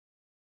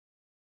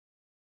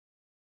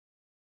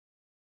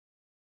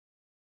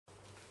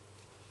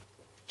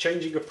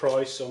changing a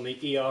price on the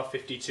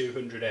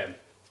ER-5200M.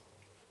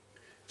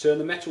 Turn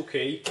the metal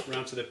key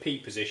round to the P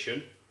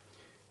position,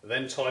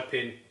 then type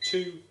in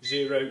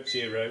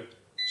 200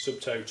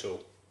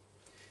 subtotal.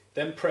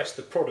 Then press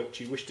the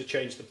product you wish to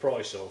change the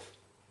price of.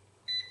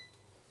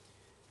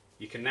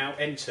 You can now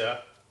enter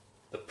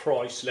the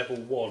price level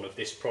 1 of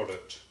this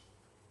product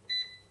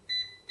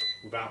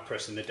without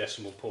pressing the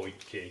decimal point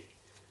key.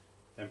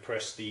 Then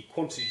press the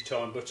quantity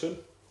time button.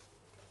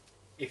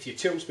 If your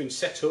till's been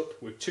set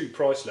up with 2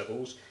 price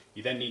levels,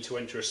 you then need to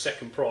enter a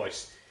second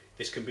price.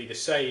 This can be the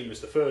same as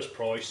the first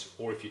price,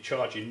 or if you're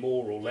charging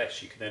more or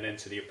less, you can then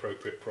enter the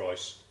appropriate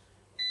price.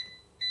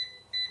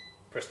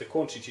 Press the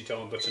quantity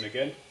time button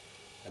again,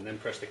 and then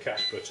press the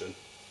cash button.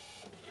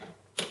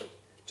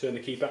 Turn the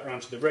key back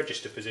round to the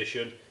register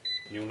position,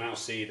 and you'll now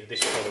see that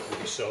this product will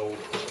be sold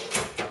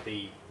at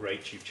the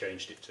rate you've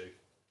changed it to.